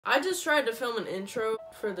I just tried to film an intro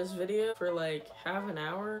for this video for like half an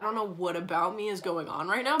hour. I don't know what about me is going on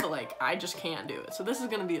right now, but like I just can't do it. So this is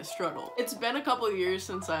gonna be a struggle. It's been a couple of years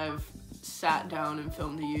since I've sat down and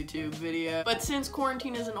filmed a YouTube video, but since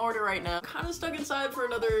quarantine is in order right now, I'm kind of stuck inside for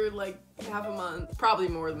another like half a month, probably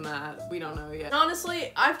more than that, we don't know yet. And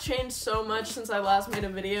honestly, I've changed so much since I last made a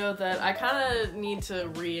video that I kind of need to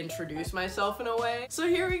reintroduce myself in a way. So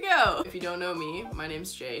here we go. If you don't know me, my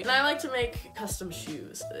name's Jade, and I like to make custom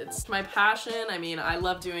shoes. It's my passion. I mean, I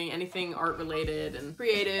love doing anything art related and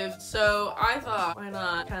creative, so I thought, why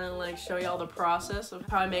not kind of like show y'all the process of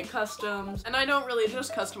how I make customs. And I don't really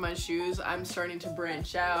just customize shoes, I'm starting to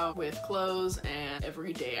branch out with clothes and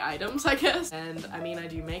everyday items, I guess. And I mean, I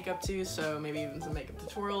do makeup too, so maybe even some makeup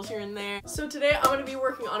tutorials here and there. So today I'm gonna be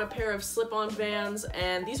working on a pair of slip-on Vans,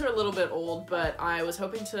 and these are a little bit old, but I was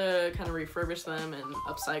hoping to kind of refurbish them and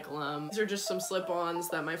upcycle them. These are just some slip-ons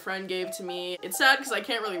that my friend gave to me. It's sad because I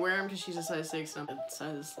can't really wear them because she's a size 6 and I'm a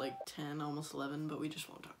size like 10, almost 11, but we just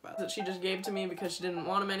won't talk about it. That she just gave to me because she didn't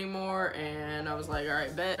want them anymore, and I was like, all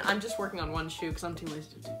right, bet. I'm just working on one shoe because I'm too lazy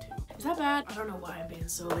to do two. Is that bad? I don't know why I'm being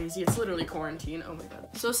so lazy. It's literally quarantine. Oh my god.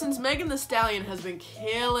 So since Megan Thee Stallion has been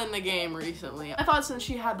killing the game recently, I thought since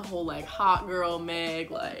she had the whole like hot girl Meg,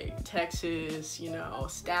 like Texas, you know,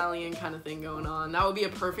 Stallion kind of thing going on, that would be a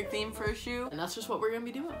perfect theme for a shoe, and that's just what we're gonna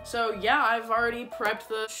be doing. So yeah, I've already prepped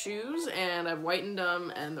the shoes and I've whitened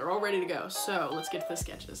them and they're all ready to go. So let's get to the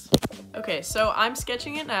sketches. Okay, so I'm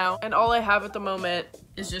sketching it now, and all I have at the moment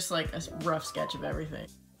is just like a rough sketch of everything.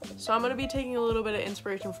 So I'm gonna be taking a little bit of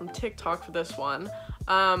inspiration from TikTok for this one.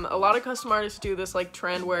 A lot of custom artists do this like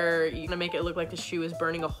trend where you gonna make it look like the shoe is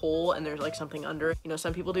burning a hole and there's like something under it. You know,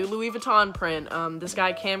 some people do Louis Vuitton print. This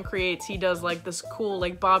guy Cam Creates, he does like this cool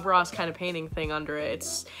like Bob Ross kind of painting thing under it.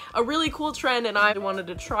 It's a really cool trend and I wanted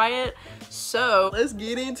to try it. So let's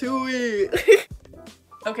get into it.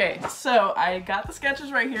 Okay, so I got the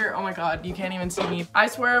sketches right here. Oh my god, you can't even see me. I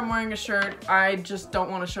swear I'm wearing a shirt. I just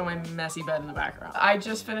don't want to show my messy bed in the background. I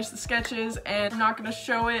just finished the sketches and I'm not gonna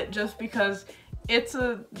show it just because it's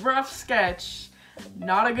a rough sketch.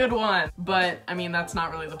 Not a good one, but I mean, that's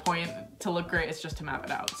not really the point. To look great, it's just to map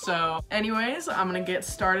it out. So anyways, I'm gonna get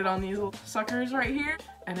started on these little suckers right here.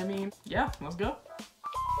 And I mean, yeah, let's go.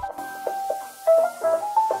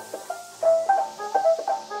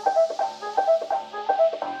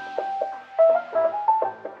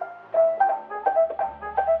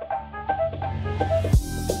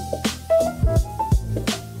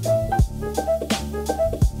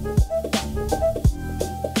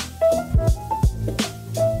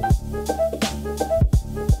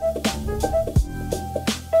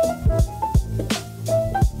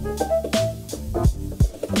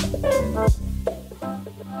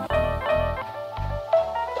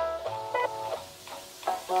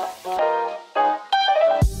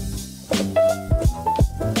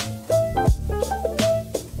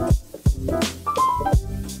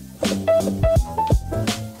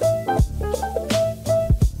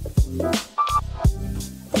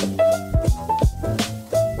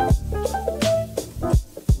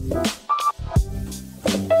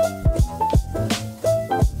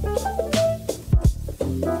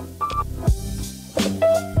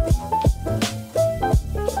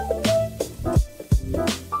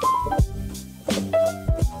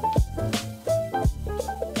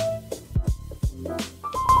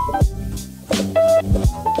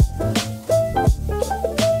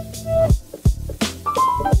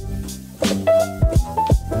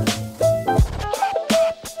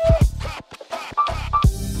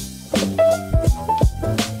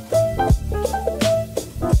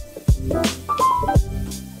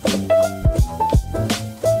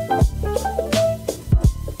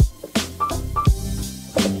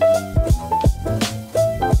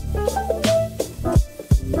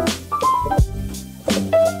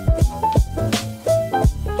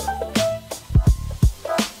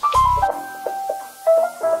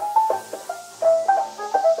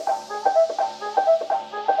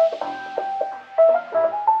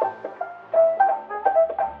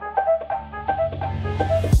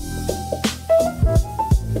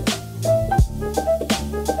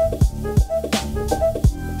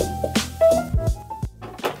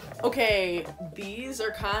 Okay, these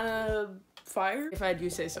are kind of fire, if I do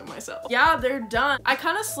say so myself. Yeah, they're done. I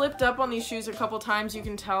kind of slipped up on these shoes a couple times. You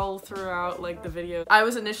can tell throughout like the video. I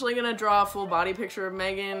was initially gonna draw a full body picture of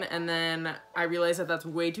Megan, and then I realized that that's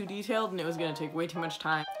way too detailed and it was gonna take way too much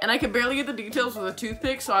time. And I could barely get the details with a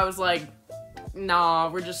toothpick, so I was like, nah,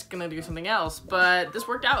 we're just gonna do something else. But this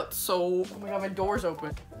worked out, so, oh my god, my door's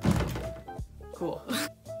open. Cool.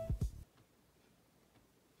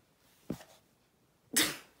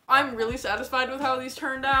 I'm really satisfied with how these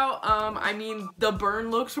turned out. I mean, the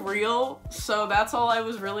burn looks real, so that's all I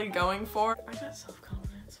was really going for. I got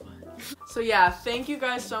self-confidence, what? So yeah, thank you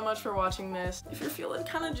guys so much for watching this. If you're feeling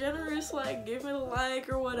kind of generous, like give it a like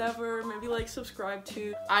or whatever, maybe like subscribe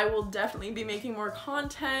too. I will definitely be making more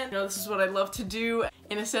content. You know, this is what I love to do.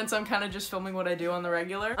 In a sense, I'm kind of just filming what I do on the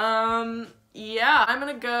regular. Yeah, I'm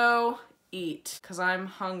gonna go eat because I'm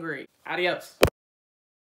hungry. Adios.